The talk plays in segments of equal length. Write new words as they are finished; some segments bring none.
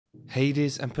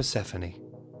Hades and Persephone,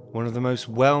 one of the most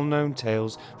well-known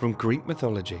tales from Greek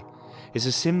mythology, is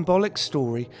a symbolic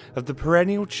story of the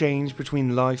perennial change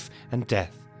between life and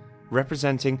death,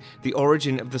 representing the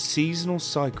origin of the seasonal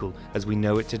cycle as we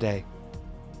know it today.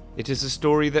 It is a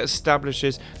story that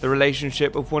establishes the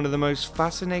relationship of one of the most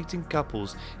fascinating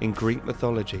couples in Greek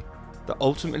mythology, that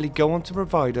ultimately go on to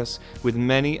provide us with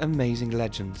many amazing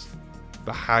legends.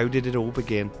 But how did it all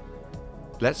begin?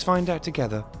 Let's find out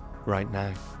together right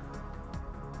now.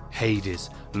 Hades,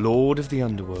 lord of the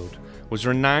underworld, was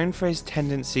renowned for his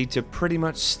tendency to pretty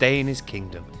much stay in his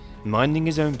kingdom, minding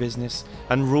his own business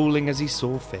and ruling as he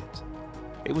saw fit.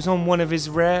 It was on one of his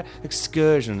rare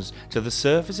excursions to the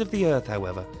surface of the earth,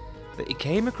 however, that he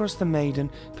came across the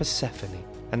maiden Persephone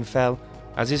and fell,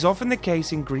 as is often the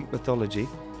case in Greek mythology,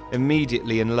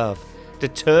 immediately in love,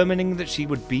 determining that she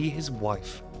would be his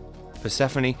wife.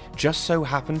 Persephone just so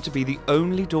happened to be the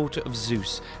only daughter of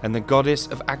Zeus and the goddess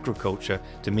of agriculture,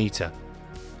 Demeter.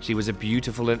 She was a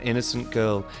beautiful and innocent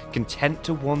girl, content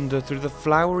to wander through the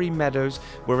flowery meadows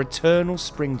where eternal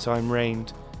springtime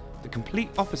reigned. The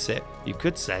complete opposite, you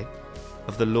could say,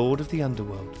 of the lord of the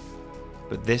underworld.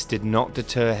 But this did not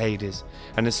deter Hades,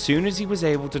 and as soon as he was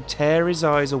able to tear his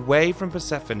eyes away from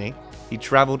Persephone, he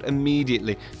travelled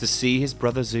immediately to see his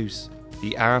brother Zeus.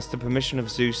 He asked the permission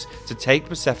of Zeus to take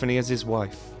Persephone as his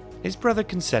wife. His brother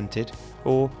consented,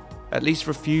 or at least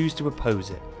refused to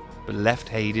oppose it, but left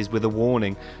Hades with a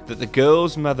warning that the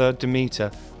girl's mother,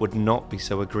 Demeter, would not be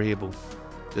so agreeable,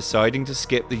 deciding to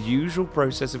skip the usual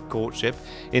process of courtship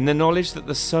in the knowledge that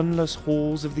the sunless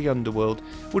halls of the underworld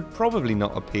would probably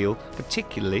not appeal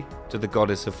particularly to the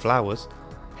goddess of flowers.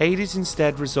 Hades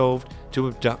instead resolved to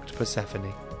abduct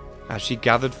Persephone. As she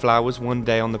gathered flowers one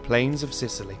day on the plains of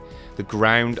Sicily, the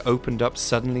ground opened up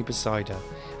suddenly beside her,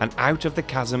 and out of the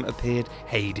chasm appeared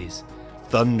Hades,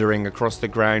 thundering across the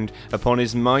ground upon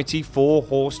his mighty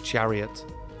 4-horse chariot.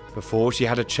 Before she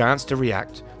had a chance to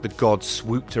react, the god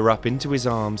swooped her up into his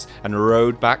arms and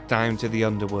rode back down to the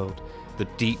underworld, the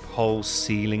deep holes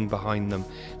sealing behind them,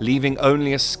 leaving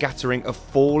only a scattering of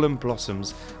fallen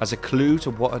blossoms as a clue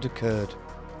to what had occurred.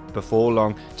 Before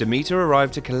long, Demeter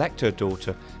arrived to collect her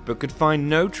daughter, but could find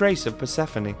no trace of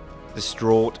Persephone.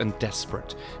 Distraught and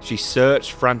desperate, she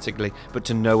searched frantically, but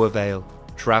to no avail.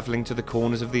 Travelling to the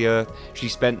corners of the earth, she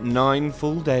spent 9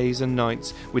 full days and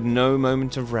nights with no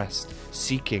moment of rest,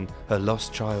 seeking her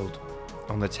lost child.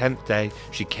 On the 10th day,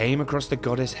 she came across the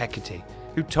goddess Hecate,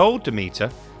 who told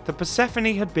Demeter that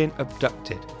Persephone had been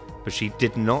abducted, but she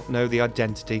did not know the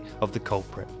identity of the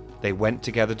culprit. They went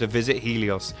together to visit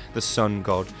Helios, the sun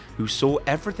god, who saw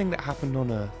everything that happened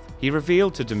on earth. He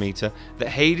revealed to Demeter that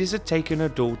Hades had taken her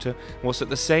daughter, whilst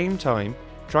at the same time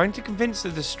trying to convince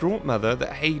the distraught mother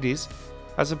that Hades,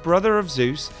 as a brother of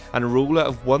Zeus and ruler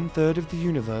of 1/3 of the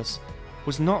universe,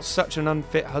 was not such an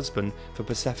unfit husband for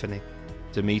Persephone.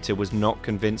 Demeter was not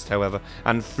convinced, however,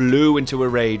 and flew into a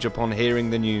rage upon hearing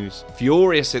the news.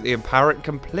 Furious at the apparent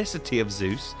complicity of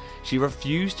Zeus, she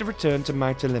refused to return to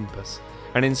Mount Olympus,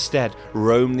 and instead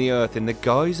roamed the earth in the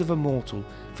guise of a mortal,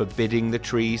 forbidding the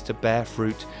trees to bear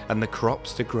fruit and the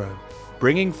crops to grow,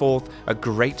 bringing forth a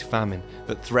great famine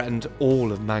that threatened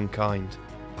all of mankind.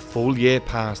 A full year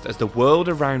passed as the world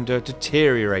around her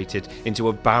deteriorated into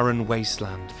a barren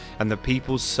wasteland, and the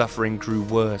people's suffering grew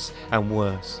worse and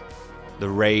worse. The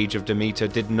rage of Demeter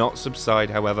did not subside,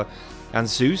 however, and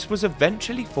Zeus was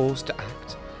eventually forced to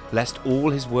act, lest all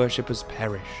his worshippers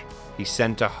perish. He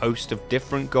sent a host of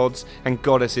different gods and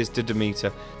goddesses to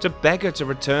Demeter to beg her to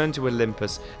return to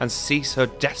Olympus and cease her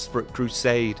desperate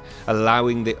crusade,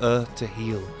 allowing the earth to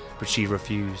heal, but she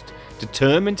refused,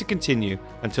 determined to continue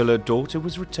until her daughter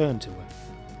was returned to her.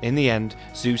 In the end,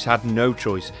 Zeus had no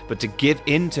choice but to give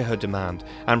in to her demand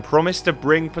and promised to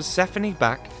bring Persephone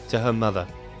back to her mother.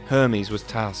 Hermes was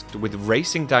tasked with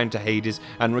racing down to Hades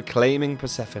and reclaiming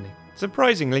Persephone.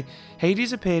 Surprisingly,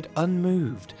 Hades appeared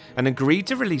unmoved and agreed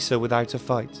to release her without a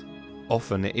fight.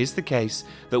 Often it is the case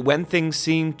that when things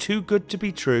seem too good to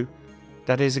be true,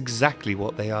 that is exactly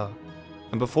what they are.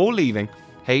 And before leaving,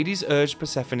 Hades urged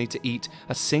Persephone to eat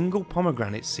a single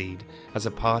pomegranate seed as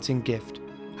a parting gift.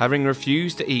 Having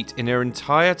refused to eat in her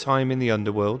entire time in the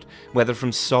underworld, whether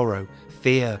from sorrow,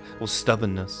 fear, or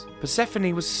stubbornness,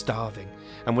 Persephone was starving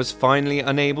and was finally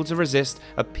unable to resist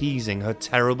appeasing her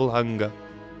terrible hunger.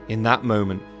 In that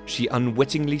moment, she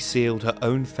unwittingly sealed her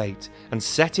own fate and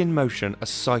set in motion a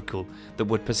cycle that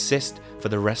would persist for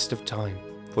the rest of time.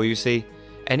 For you see,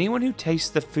 anyone who tastes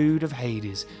the food of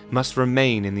Hades must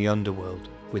remain in the underworld,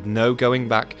 with no going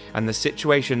back, and the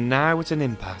situation now at an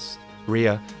impasse.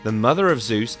 Rhea, the mother of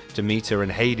Zeus, Demeter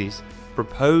and Hades,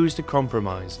 proposed a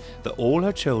compromise that all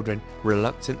her children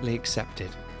reluctantly accepted.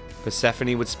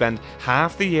 Persephone would spend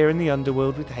half the year in the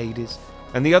underworld with Hades,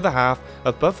 and the other half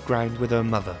above ground with her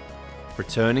mother.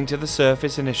 Returning to the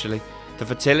surface initially, the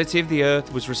fertility of the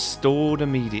earth was restored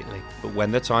immediately, but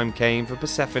when the time came for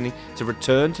Persephone to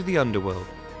return to the underworld,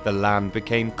 the land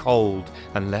became cold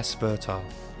and less fertile.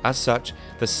 As such,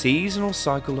 the seasonal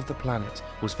cycle of the planet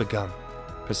was begun.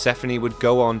 Persephone would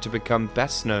go on to become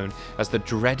best known as the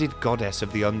dreaded goddess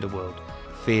of the underworld,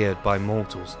 feared by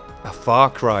mortals, a far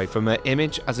cry from her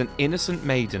image as an innocent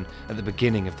maiden at the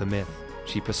beginning of the myth.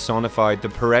 She personified the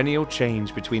perennial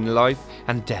change between life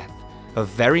and death, her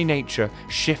very nature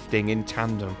shifting in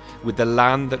tandem with the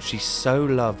land that she so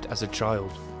loved as a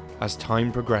child. As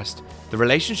time progressed, the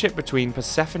relationship between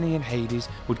Persephone and Hades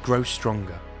would grow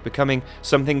stronger, becoming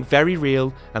something very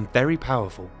real and very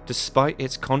powerful despite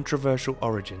its controversial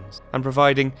origins, and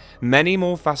providing many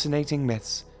more fascinating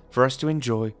myths for us to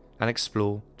enjoy and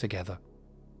explore together.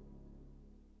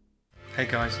 Hey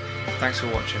guys, thanks for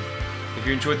watching. If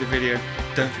you enjoyed the video,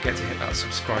 don't forget to hit that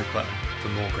subscribe button for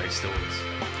more great stories.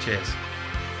 Cheers.